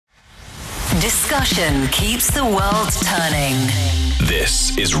Discussion keeps the world turning.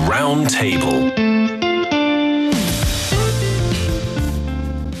 This is Roundtable.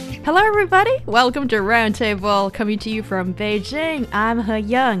 Hello, everybody. Welcome to Roundtable, coming to you from Beijing. I'm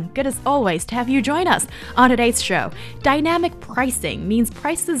Heyang. Good as always to have you join us on today's show. Dynamic pricing means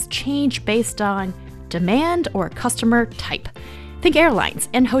prices change based on demand or customer type. Think airlines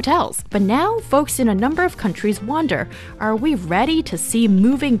and hotels. But now, folks in a number of countries wonder, are we ready to see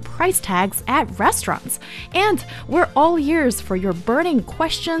moving price tags at restaurants? And we're all ears for your burning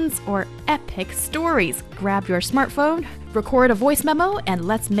questions or epic stories. Grab your smartphone, record a voice memo, and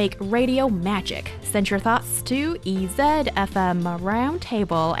let's make radio magic. Send your thoughts to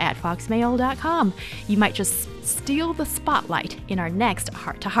ezfmroundtable@foxmail.com. You might just steal the spotlight in our next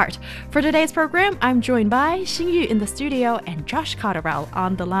Heart to Heart. For today's program, I'm joined by Xingyu in the studio and Josh Cotterill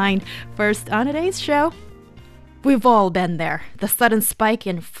on the line. First on today's show, we've all been there. The sudden spike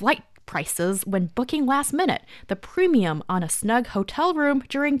in flight prices when booking last minute, the premium on a snug hotel room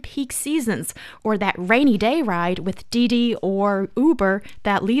during peak seasons, or that rainy day ride with Didi or Uber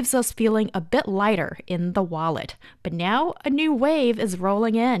that leaves us feeling a bit lighter in the wallet. But now a new wave is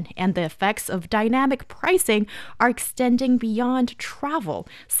rolling in, and the effects of dynamic pricing are extending beyond travel,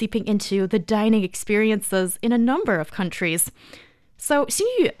 seeping into the dining experiences in a number of countries. So,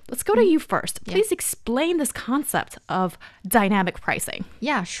 Xingyu, let's go to you first. Please explain this concept of dynamic pricing.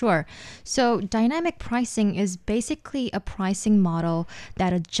 Yeah, sure. So dynamic pricing is basically a pricing model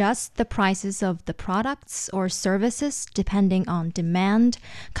that adjusts the prices of the products or services depending on demand,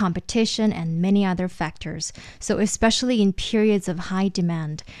 competition, and many other factors. So especially in periods of high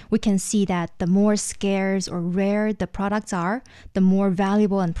demand, we can see that the more scarce or rare the products are, the more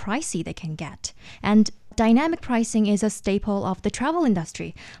valuable and pricey they can get. And dynamic pricing is a staple of the travel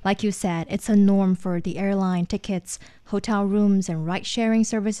industry. Like you said, it's a norm for the airline tickets, hotel rooms, and ride-sharing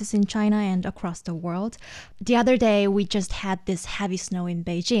services in China and across the world. The other day, we just had this heavy snow in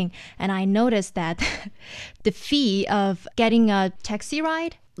Beijing, and I noticed that the fee of getting a taxi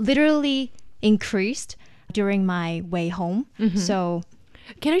ride literally increased during my way home. So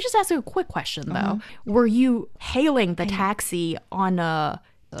Can I just ask you a quick question, though? Were you hailing the taxi on a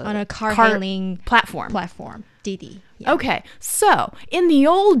car hailing platform, Didi. Yeah. Okay, so in the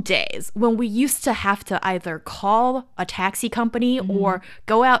old days when we used to have to either call a taxi company or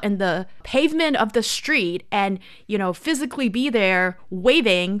go out in the pavement of the street and, physically be there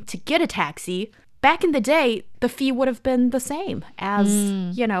waving to get a taxi, back in the day, the fee would have been the same as,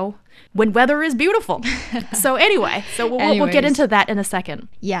 when weather is beautiful. So anyway, we'll get into that in a second.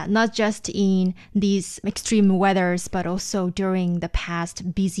 Yeah, not just in these extreme weathers, but also during the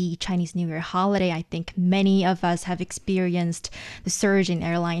past busy Chinese New Year holiday. I think many of us have experienced the surge in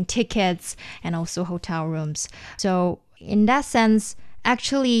airline tickets and also hotel rooms. So in that sense,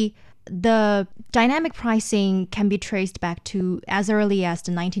 actually, the dynamic pricing can be traced back to as early as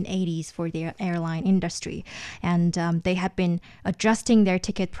the 1980s for the airline industry. And they have been adjusting their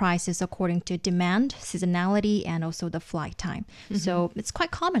ticket prices according to demand, seasonality, and also the flight time. So it's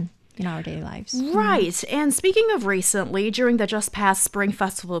quite common in our daily lives. Right. And speaking of recently, during the just past Spring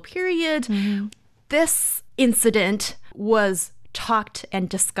Festival period, this incident was talked and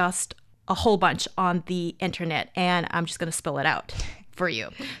discussed a whole bunch on the internet, and I'm just going to spill it out for you.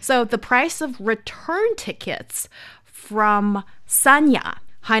 So the price of return tickets from Sanya,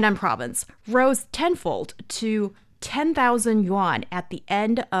 Hainan province, rose tenfold to 10,000 yuan at the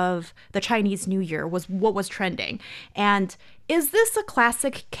end of the Chinese New Year was what was trending. And is this a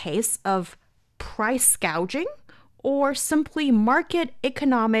classic case of price gouging or simply market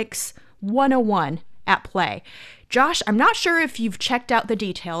economics 101 at play? Josh, I'm not sure if you've checked out the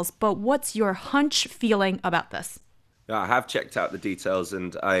details, but what's your hunch feeling about this? I have checked out the details,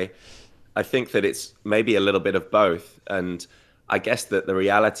 and I think that it's maybe a little bit of both. And I guess that the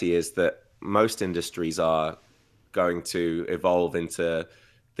reality is that most industries are going to evolve into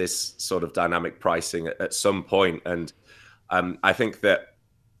this sort of dynamic pricing at some point. And I think that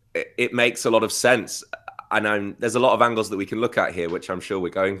it makes a lot of sense. And there's a lot of angles that we can look at here, which I'm sure we're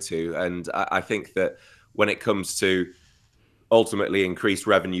going to. And I think that when it comes to ultimately increased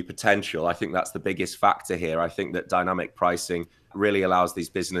revenue potential, I think that's the biggest factor here. I think that dynamic pricing really allows these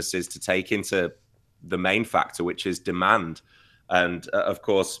businesses to take into the main factor, which is demand. And of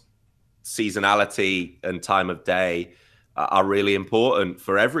course, seasonality and time of day are really important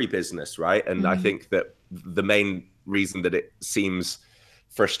for every business, right? And I think that the main reason that it seems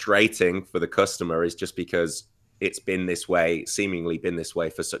frustrating for the customer is just because it's been this way, seemingly been this way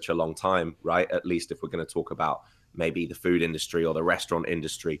for such a long time, right? At least if we're going to talk about maybe the food industry or the restaurant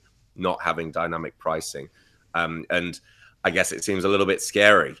industry not having dynamic pricing. And I guess it seems a little bit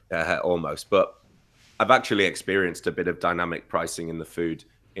scary almost. But I've actually experienced a bit of dynamic pricing in the food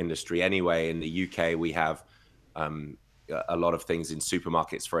industry anyway. In the UK, we have a lot of things in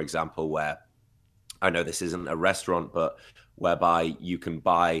supermarkets, for example, where I know this isn't a restaurant, but whereby you can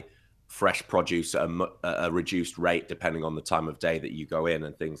buy fresh produce at a reduced rate depending on the time of day that you go in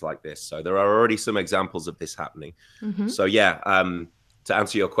and things like this. So there are already some examples of this happening. So yeah, to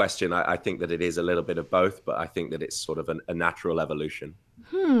answer your question, I think that it is a little bit of both, but I think that it's sort of a natural evolution.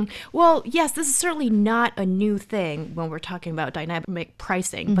 Well, yes, this is certainly not a new thing when we're talking about dynamic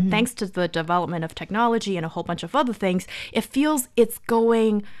pricing, but thanks to the development of technology and a whole bunch of other things, it feels it's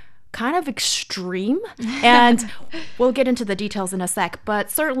going kind of extreme. And we'll get into the details in a sec,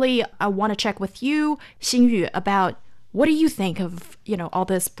 but certainly I want to check with you, Xingyu, about what do you think of, all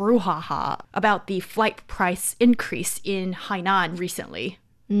this brouhaha about the flight price increase in Hainan recently?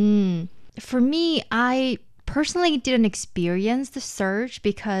 For me, I personally didn't experience the surge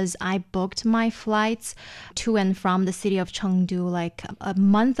because I booked my flights to and from the city of Chengdu like a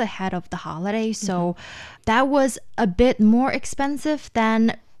month ahead of the holiday. So that was a bit more expensive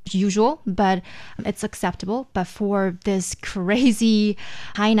than usual, but it's acceptable. But for this crazy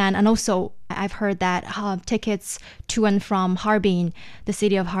Hainan, and also I've heard that tickets to and from Harbin, the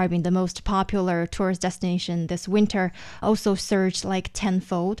city of Harbin, the most popular tourist destination this winter, also surged like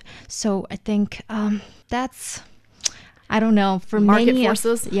tenfold. So I think that's, I don't know, for market many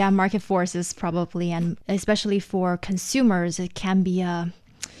forces. Market forces probably, and especially for consumers, it can be a.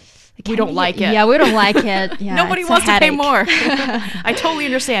 We don't like it. Yeah, we don't like it. Yeah, nobody wants to pay more. I totally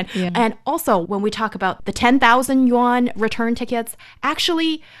understand. And also, when we talk about the 10,000 yuan return tickets,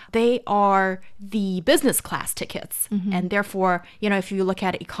 actually, they are the business class tickets. And therefore, if you look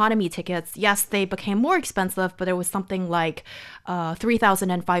at economy tickets, yes, they became more expensive, but it was something like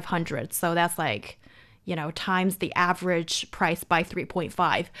 3,500. So that's like, times the average price by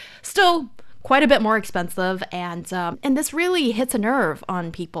 3.5. Still quite a bit more expensive, and this really hits a nerve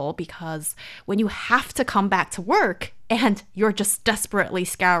on people because when you have to come back to work and you're just desperately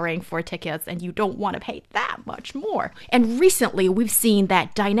scouring for tickets and you don't want to pay that much more. And recently we've seen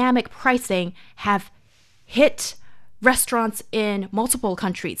that dynamic pricing have hit restaurants in multiple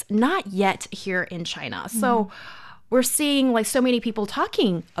countries, not yet here in China. So we're seeing like so many people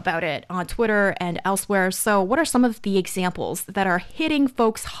talking about it on Twitter and elsewhere. So what are some of the examples that are hitting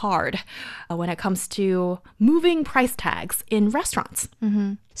folks hard when it comes to moving price tags in restaurants?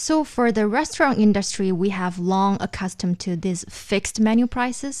 So for the restaurant industry, we have long accustomed to these fixed menu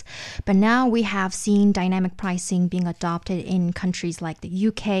prices, but now we have seen dynamic pricing being adopted in countries like the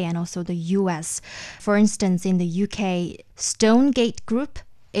UK and also the US. For instance, in the UK, Stonegate Group,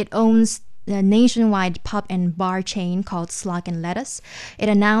 it owns the nationwide pub and bar chain called Slug and Lettuce. It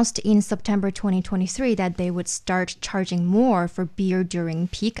announced in September 2023 that they would start charging more for beer during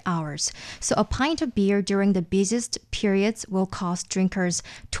peak hours. So a pint of beer during the busiest periods will cost drinkers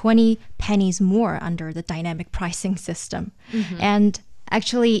 20 pennies more under the dynamic pricing system. And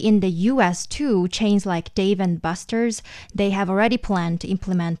actually, in the US too, chains like Dave & Buster's, they have already planned to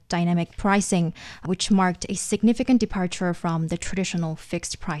implement dynamic pricing, which marked a significant departure from the traditional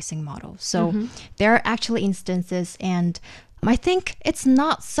fixed pricing model. So there are actually instances, and I think it's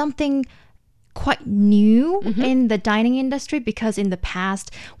not something quite new in the dining industry, because in the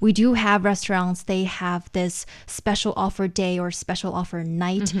past we do have restaurants, they have this special offer day or special offer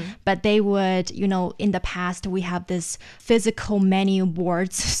night, but they would, in the past we have this physical menu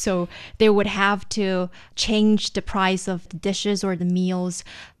boards, so they would have to change the price of the dishes or the meals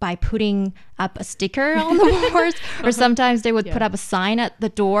by putting up a sticker on the boards, or sometimes they would put up a sign at the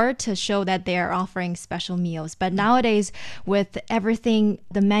door to show that they are offering special meals. But nowadays, with everything,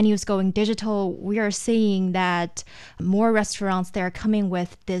 the menus going digital, we are seeing that more restaurants, they're coming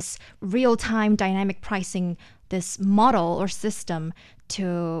with this real-time dynamic pricing, this model or system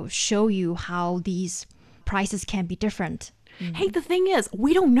to show you how these prices can be different. Hey, the thing is,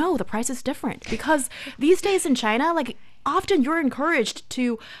 we don't know the price is different because these days in China, like often you're encouraged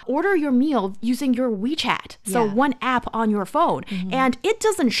to order your meal using your WeChat, so one app on your phone, and it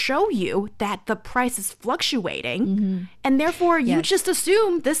doesn't show you that the price is fluctuating, and therefore you just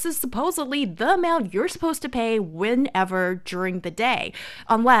assume this is supposedly the amount you're supposed to pay whenever during the day,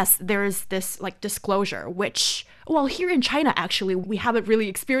 unless there is this like disclosure, which, well, here in China, actually, we haven't really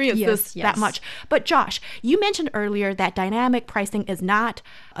experienced this that much. But Josh, you mentioned earlier that dynamic pricing is not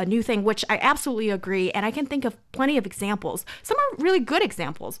a new thing, which I absolutely agree. And I can think of plenty of examples. Some are really good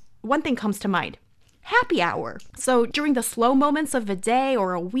examples. One thing comes to mind. Happy hour. So during the slow moments of a day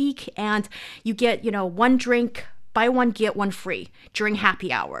or a week, and you get, one drink, buy one, get one free during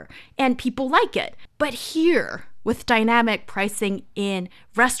happy hour. And people like it. But here, with dynamic pricing in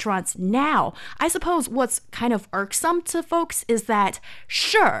restaurants now. I suppose what's kind of irksome to folks is that,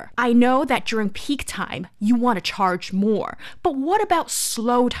 sure, I know that during peak time, you want to charge more, but what about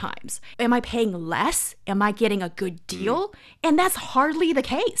slow times? Am I paying less? Am I getting a good deal? And that's hardly the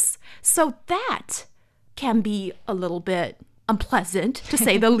case. So that can be a little bit unpleasant, to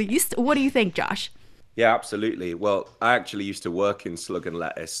say the least. What do you think, Josh? Yeah, absolutely. Well, I actually used to work in slug and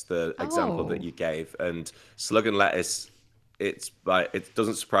lettuce, the example that Oh. you gave. And slug and lettuce, it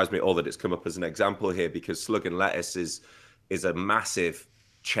doesn't surprise me at all that it's come up as an example here, because slug and lettuce is a massive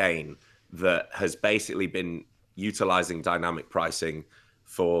chain that has basically been utilizing dynamic pricing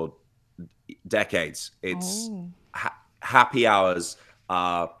for decades. It's happy hours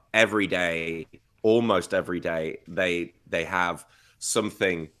are every day, almost every day. They have some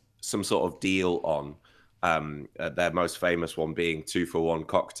sort of deal on. Their most famous one being 2-for-1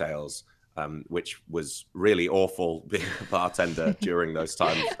 cocktails, which was really awful being a bartender during those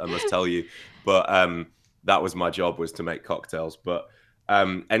times, I must tell you. But that was my job, was to make cocktails. But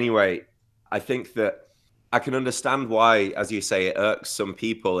anyway, I think that I can understand why, as you say, it irks some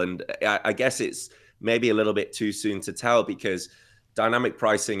people. And I guess it's maybe a little bit too soon to tell, because dynamic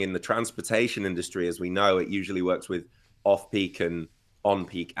pricing in the transportation industry, as we know, it usually works with off-peak and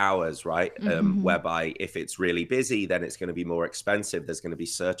on-peak hours, right? Whereby if it's really busy, then it's going to be more expensive. There's going to be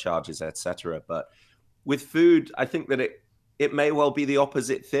surcharges, etc. But with food, I think that it may well be the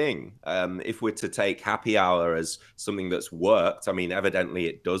opposite thing. If we're to take happy hour as something that's worked, I mean, evidently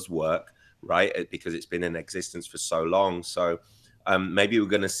it does work, right? Because it's been in existence for so long. So maybe we're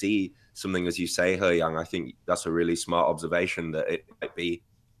going to see something, as you say, Heyang. I think that's a really smart observation, that it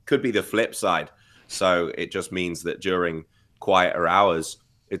could be the flip side. So it just means that during quieter hours,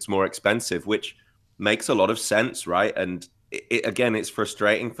 it's more expensive, which makes a lot of sense, right? And again, it's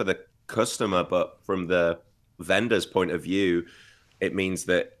frustrating for the customer, but from the vendor's point of view, it means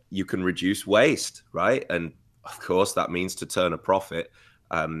that you can reduce waste, right? And of course, that means to turn a profit,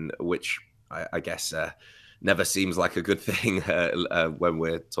 which I guess never seems like a good thing when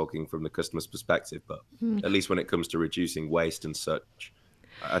we're talking from the customer's perspective. But at least when it comes to reducing waste and such,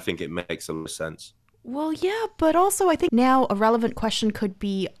 I think it makes a lot of sense. Well, yeah, but also I think now a relevant question could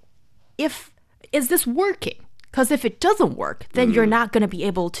be, is this working? Because if it doesn't work, then you're not going to be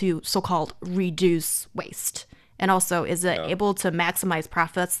able to so-called reduce waste. And also, is it able to maximize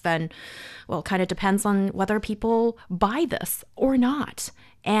profits? Then, well, kind of depends on whether people buy this or not.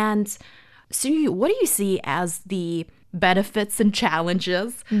 And Xingyu, what do you see as the benefits and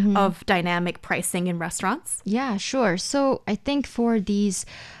challenges of dynamic pricing in restaurants? Yeah, sure. So I think for these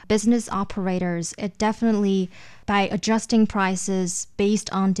business operators, it definitely, by adjusting prices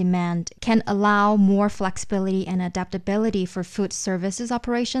based on demand, can allow more flexibility and adaptability for food services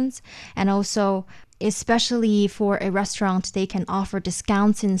operations. And also, especially for a restaurant, they can offer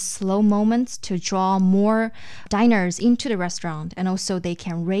discounts in slow moments to draw more diners into the restaurant. And also they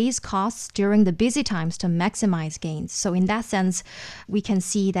can raise costs during the busy times to maximize gains. So in that sense, we can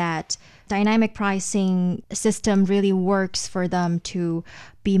see that dynamic pricing system really works for them to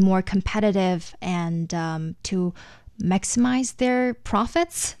be more competitive and to maximize their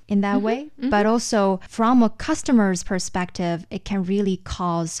profits in that way. But also from a customer's perspective, it can really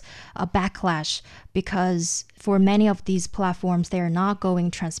cause a backlash, because for many of these platforms, they are not going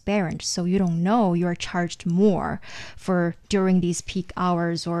transparent. So you don't know you're charged more for during these peak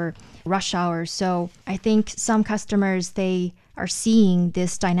hours or rush hours. So I think some customers, they are seeing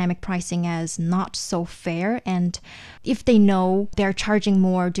this dynamic pricing as not so fair. And if they know they're charging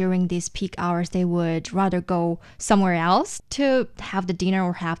more during these peak hours, they would rather go somewhere else to have the dinner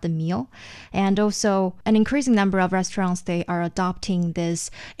or have the meal. And also an increasing number of restaurants, they are adopting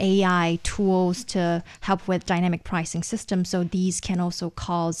this AI tools to help with dynamic pricing systems. So these can also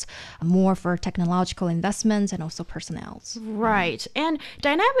cause more for technological investments and also personnel. Right. And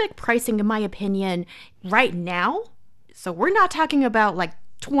dynamic pricing, in my opinion, right now, so we're not talking about like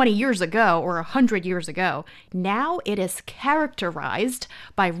 20 years ago or 100 years ago. Now it is characterized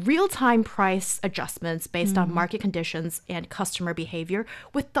by real-time price adjustments based on market conditions and customer behavior,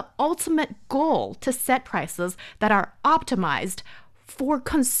 with the ultimate goal to set prices that are optimized for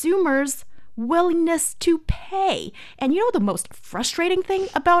consumers' willingness to pay. And you know the most frustrating thing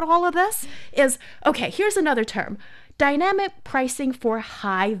about all of this is, okay, here's another term: dynamic pricing for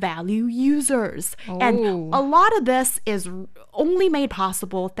high value users. And a lot of this is only made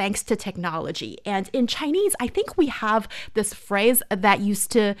possible thanks to technology. And in Chinese, I think we have this phrase that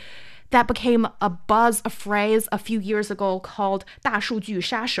became a phrase a few years ago called 大数据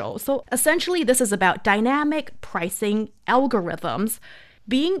杀手. So essentially, this is about dynamic pricing algorithms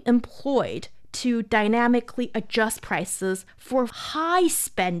being employed to dynamically adjust prices for high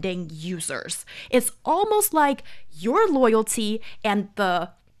spending users. It's almost like your loyalty and the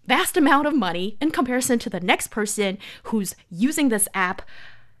vast amount of money in comparison to the next person who's using this app,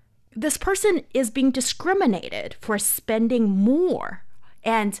 this person is being discriminated for spending more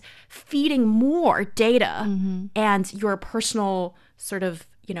and feeding more data and your personal sort of,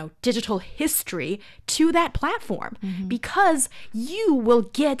 digital history to that platform because you will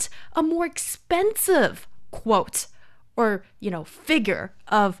get a more expensive quote or, figure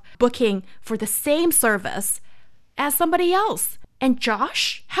of booking for the same service as somebody else. And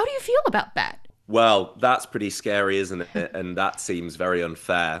Josh, how do you feel about that? Well, that's pretty scary, isn't it? And that seems very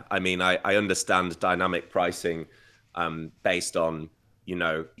unfair. I mean, I understand dynamic pricing based on,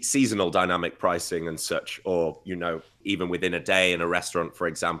 seasonal dynamic pricing and such, or, even within a day in a restaurant, for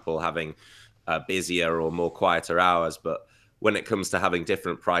example, having busier or more quieter hours. But when it comes to having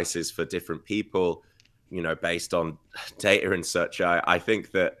different prices for different people, based on data and such, I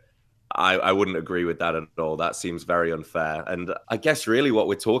think that I wouldn't agree with that at all. That seems very unfair. And I guess really what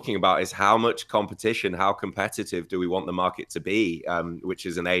we're talking about is how much competition, how competitive do we want the market to be, which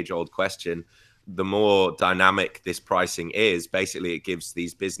is an age-old question. The more dynamic this pricing is, basically it gives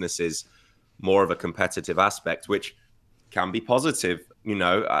these businesses more of a competitive aspect, which can be positive.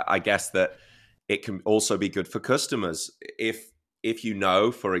 I guess that it can also be good for customers. If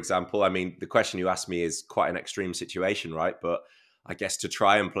for example, I mean, the question you asked me is quite an extreme situation, right? But I guess to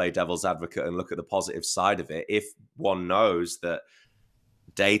try and play devil's advocate and look at the positive side of it, if one knows that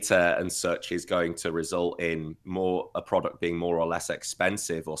data and such is going to result in a product being more or less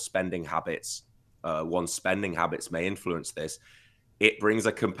expensive, or spending habits, one's spending habits may influence this, it brings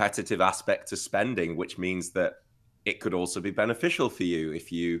a competitive aspect to spending, which means that it could also be beneficial for you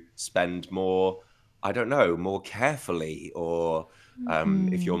if you spend more, I don't know, more carefully, or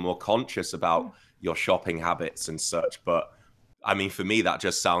if you're more conscious about your shopping habits and such. But I mean, for me, that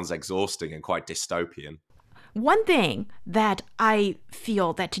just sounds exhausting and quite dystopian. One thing that I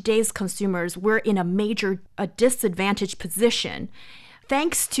feel that today's consumers, we're in a disadvantaged position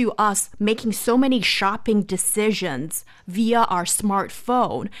thanks to us making so many shopping decisions via our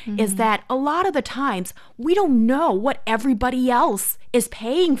smartphone, is that a lot of the times we don't know what everybody else is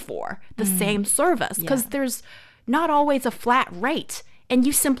paying for the same service, because there's not always a flat rate. And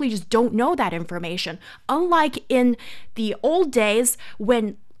you simply just don't know that information. Unlike in the old days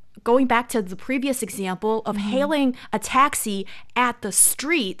when, going back to the previous example of hailing a taxi at the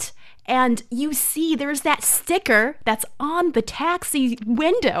street, and you see there's that sticker that's on the taxi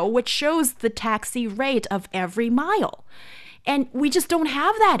window which shows the taxi rate of every mile. And we just don't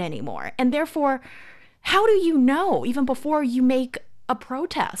have that anymore. And therefore, how do you know even before you make a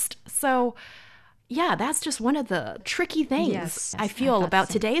protest? So yeah, that's just one of the tricky things I feel about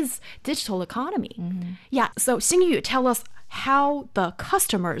today's digital economy. Yeah, so Xingyu, tell us how the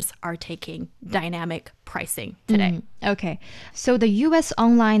customers are taking dynamic pricing today. Okay, so the US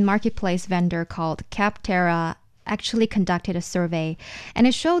online marketplace vendor called Capterra actually conducted a survey, and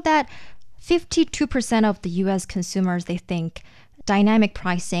it showed that 52% of the US consumers, they think dynamic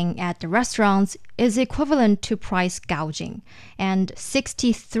pricing at the restaurants is equivalent to price gouging. And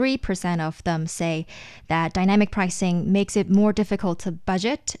 63% of them say that dynamic pricing makes it more difficult to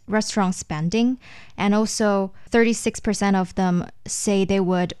budget restaurant spending. And also 36% of them say they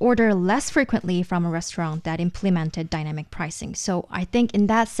would order less frequently from a restaurant that implemented dynamic pricing. So I think in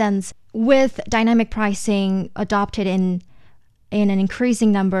that sense, with dynamic pricing adopted in an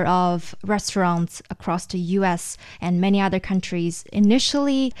increasing number of restaurants across the US and many other countries,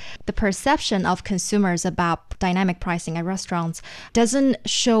 initially the perception of consumers about dynamic pricing at restaurants doesn't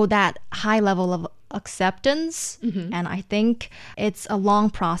show that high level of acceptance. And I think it's a long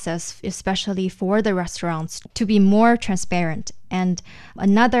process, especially for the restaurants, to be more transparent. And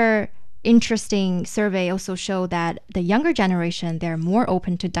another interesting survey also showed that the younger generation, they're more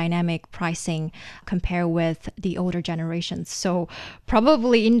open to dynamic pricing compared with the older generations. So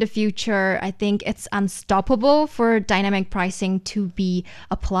probably in the future, I think it's unstoppable for dynamic pricing to be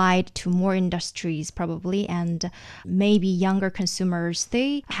applied to more industries probably. And maybe younger consumers,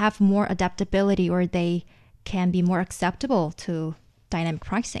 they have more adaptability, or they can be more acceptable to dynamic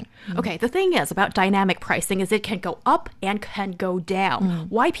pricing. Okay, the thing is about dynamic pricing is it can go up and can go down.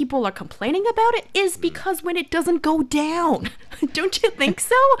 Why people are complaining about it is because when it doesn't go down. Don't you think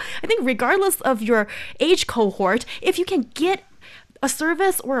so? I think regardless of your age cohort, if you can get a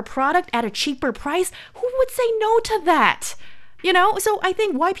service or a product at a cheaper price, who would say no to that? So I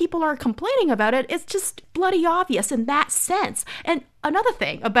think why people are complaining about it is just bloody obvious in that sense. And another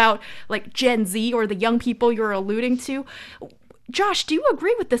thing about like Gen Z or the young people you're alluding to, Josh, do you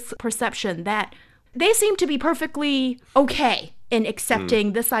agree with this perception that they seem to be perfectly okay in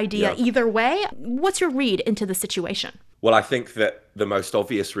accepting this idea either way? What's your read into the situation? Well, I think that the most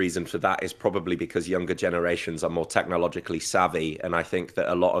obvious reason for that is probably because younger generations are more technologically savvy, and I think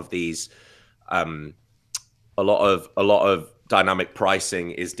that a lot of these, a lot of dynamic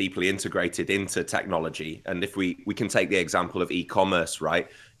pricing is deeply integrated into technology. And if we can take the example of e-commerce, right?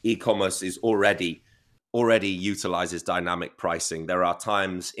 E-commerce is already utilizes dynamic pricing. There are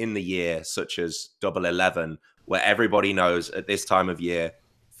times in the year, such as Double 11, where everybody knows at this time of year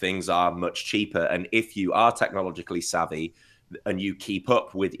things are much cheaper. And if you are technologically savvy and you keep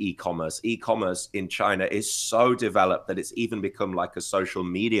up with e-commerce in China is so developed that it's even become like a social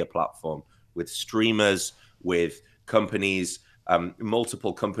media platform with streamers, with companies,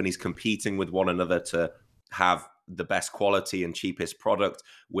 multiple companies competing with one another to have the best quality and cheapest product,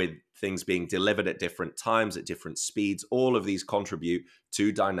 with things being delivered at different times, at different speeds. All of these contribute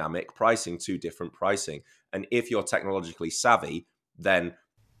to dynamic pricing, to different pricing. And if you're technologically savvy, then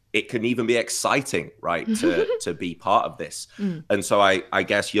it can even be exciting, right, to be part of this. And so I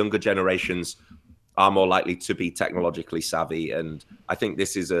guess younger generations are more likely to be technologically savvy. And I think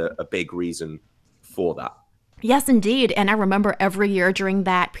this is a big reason for that. Yes, indeed. And I remember every year during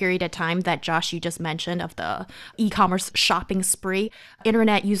that period of time that Josh, you just mentioned of the e-commerce shopping spree,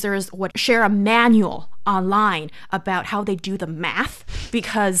 internet users would share a manual online about how they do the math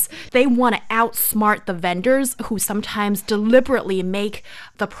because they want to outsmart the vendors who sometimes deliberately make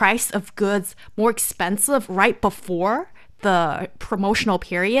the price of goods more expensive right before the promotional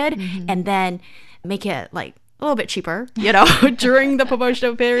period and then make it like a little bit cheaper, during the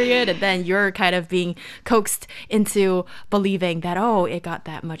promotional period. And then you're kind of being coaxed into believing that, oh, it got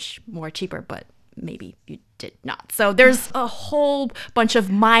that much more cheaper, but maybe you did not. So there's a whole bunch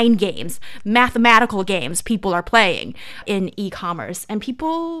of mind games, mathematical games people are playing in e-commerce, and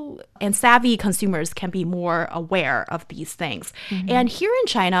people and savvy consumers can be more aware of these things. And here in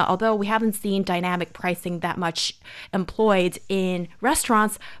China, although we haven't seen dynamic pricing that much employed in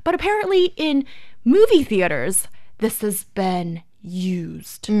restaurants, but apparently in movie theaters, this has been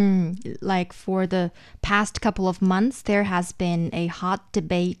used. Like for the past couple of months, there has been a hot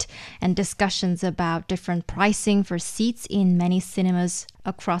debate and discussions about different pricing for seats in many cinemas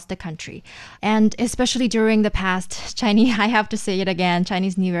across the country. And especially during the past Chinese, I have to say it again,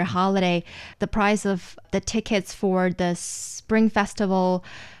 Chinese New Year holiday, the price of the tickets for the Spring Festival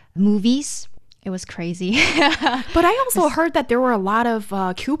movies, it was crazy. But I also heard that there were a lot of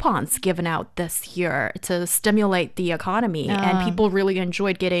coupons given out this year to stimulate the economy, and people really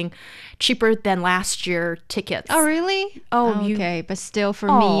enjoyed getting cheaper than last year tickets. Oh, really? Oh, okay. But still, for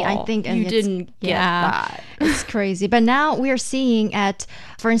me, I think you didn't get that. It's crazy. But now we are seeing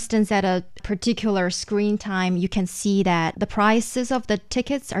for instance, at a particular screen time, you can see that the prices of the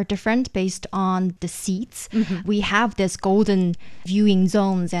tickets are different based on the seats. We have this golden viewing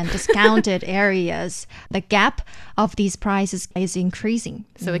zones and discounted areas. The gap of these prices is increasing.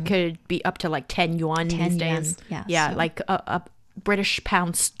 So it could be up to like 10 yuan these days. Yeah, like a British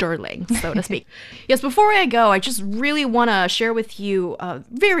pound sterling, so to speak. Yes, before I go, I just really want to share with you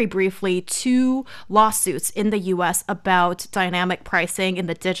very briefly 2 lawsuits in the US about dynamic pricing in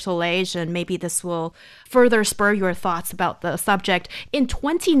the digital age, and maybe this will further spur your thoughts about the subject. In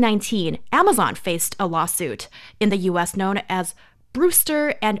 2019, Amazon faced a lawsuit in the US known as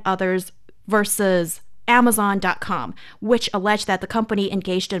Brewster and Others versus Amazon.com, which alleged that the company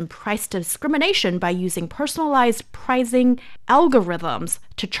engaged in price discrimination by using personalized pricing algorithms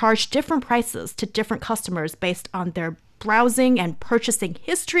to charge different prices to different customers based on their browsing and purchasing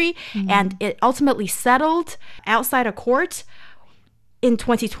history. And it ultimately settled outside of court in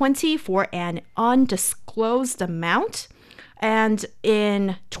 2020 for an undisclosed amount. And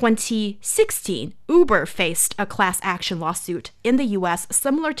in 2016, Uber faced a class action lawsuit in the US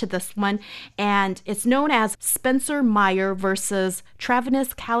similar to this one, and it's known as Spencer Meyer versus Travis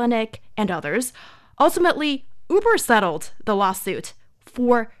Kalanick and others. Ultimately, Uber settled the lawsuit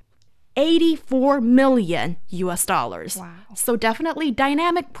for $84 million US. Wow. So definitely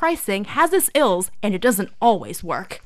dynamic pricing has its ills, and it doesn't always work.